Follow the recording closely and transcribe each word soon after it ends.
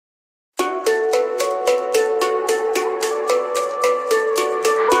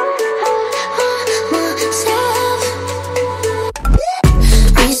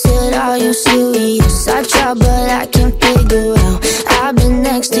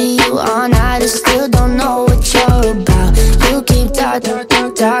see you all night and still don't know what you're about. You keep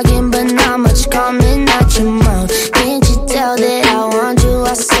talking, but not much coming out your mouth. Can't you tell that I want you?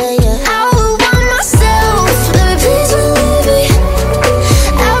 I say yeah. I would want myself, baby, please don't leave me.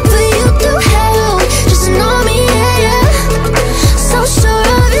 I'll put you through hell, just to know me, yeah, yeah. So sure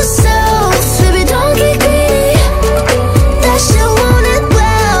of yourself, baby, don't get greedy. That shit want it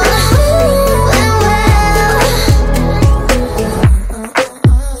well, and well.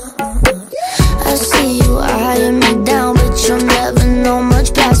 I see you eyeing me down, but you'll never know much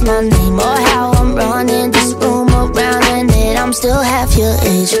past my name.